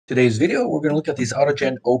Today's video, we're going to look at this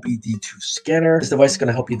AUTOGEN OBD2 scanner. This device is going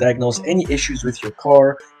to help you diagnose any issues with your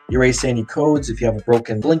car, erase any codes. If you have a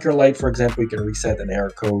broken blinker light, for example, you can reset an error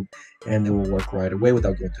code and it will work right away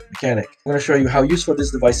without going to the mechanic. I'm going to show you how useful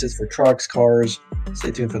this device is for trucks, cars.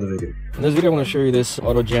 Stay tuned for the video. In this video, I want to show you this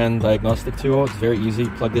AUTOGEN diagnostic tool. It's very easy.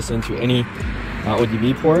 Plug this into any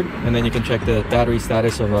ODB port, and then you can check the battery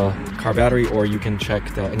status of a car battery, or you can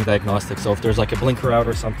check any diagnostics. So if there's like a blinker out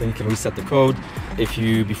or something, you can reset the code.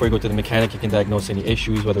 Before you go to the mechanic, you can diagnose any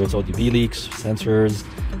issues, whether it's ODB leaks, sensors,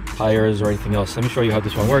 tires, or anything else. Let me show you how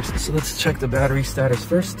this one works. So let's check the battery status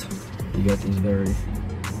first. You got these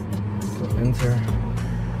go enter.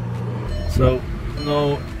 So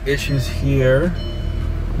no issues here.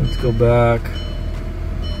 Let's go back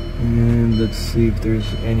and let's see if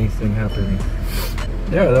there's anything happening.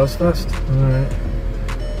 Yeah, that was fast. All right.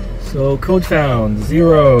 So code found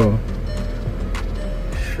 0.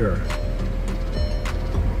 Sure.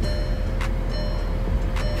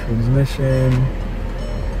 Transmission,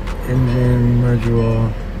 engine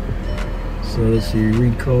module. So let's see,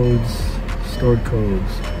 read codes, stored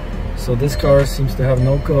codes. So this car seems to have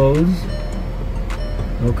no codes.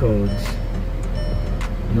 No codes.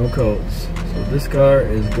 No codes. So this car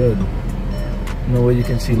is good. No way you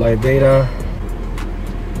can see live data.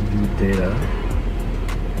 View data.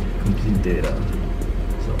 Complete data.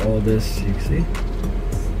 So all this you can see.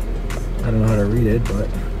 I don't know how to read it, but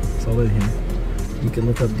it's all in here. You can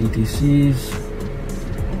look up DTCs.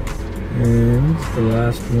 And the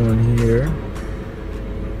last one here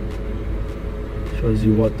shows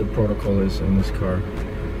you what the protocol is in this car.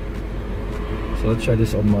 So let's try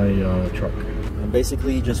this on my truck.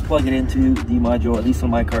 Basically just plug it into the module, at least on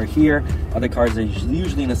my car here. Other cars are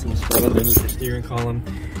usually in the same spot underneath the steering column.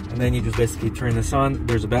 And then you just basically turn this on.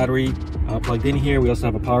 There's a battery plugged in here. We also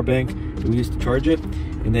have a power bank that we use to charge it.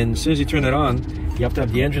 And then as soon as you turn it on, you have to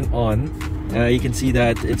have the engine on. You can see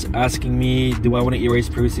that it's asking me, do I want to erase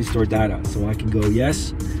previously stored data? So I can go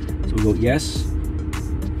yes. So we'll go yes.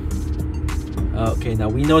 Okay, now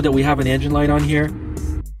we know that we have an engine light on here.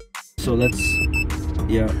 So let's,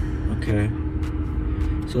 yeah, okay.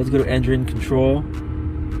 So let's go to engine control,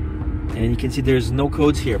 and you can see there's no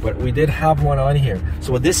codes here, but we did have one on here.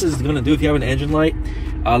 So what this is going to do, if you have an engine light,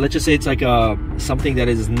 let's just say it's like something that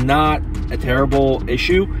is not a terrible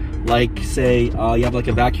issue, like say you have like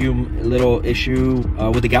a vacuum little issue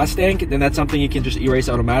with the gas tank, then that's something you can just erase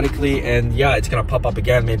automatically, and yeah, it's going to pop up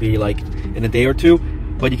again maybe like in a day or two.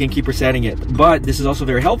 But you can keep resetting it. But this is also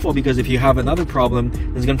very helpful because if you have another problem,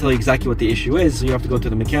 it's going to tell you exactly what the issue is. So you have to go to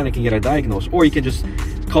the mechanic and get it diagnosed. Or you can just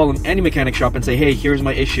call any mechanic shop and say, hey, here's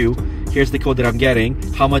my issue. Here's the code that I'm getting.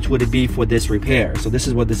 How much would it be for this repair? So this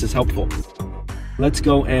is what this is helpful. Let's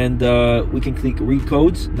go and we can click read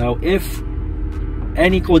codes. Now, if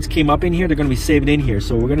any codes came up in here, they're going to be saved in here.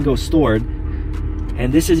 So we're going to go stored.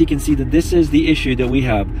 And this is, you can see that this is the issue that we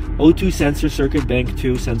have. O2 sensor circuit bank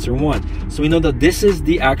 2 sensor 1. So we know that this is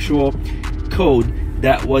the actual code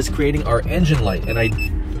that was creating our engine light. And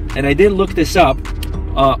I did look this up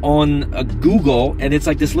on Google, and it's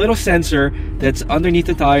like this little sensor that's underneath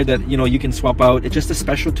the tire that you can swap out. It's just a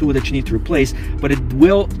special tool that you need to replace, but it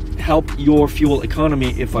will help your fuel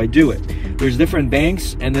economy if I do it. There's different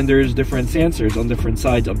banks, and then there's different sensors on different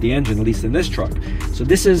sides of the engine, at least in this truck. So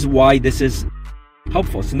this is why this is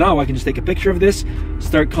helpful. So now I can just take a picture of this,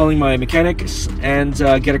 start calling my mechanics, and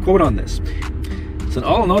get a quote on this. So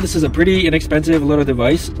all in all, this is a pretty inexpensive little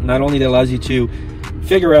device. Not only that allows you to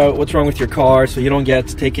figure out what's wrong with your car so you don't get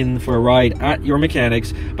taken for a ride at your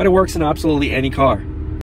mechanics, but it works in absolutely any car.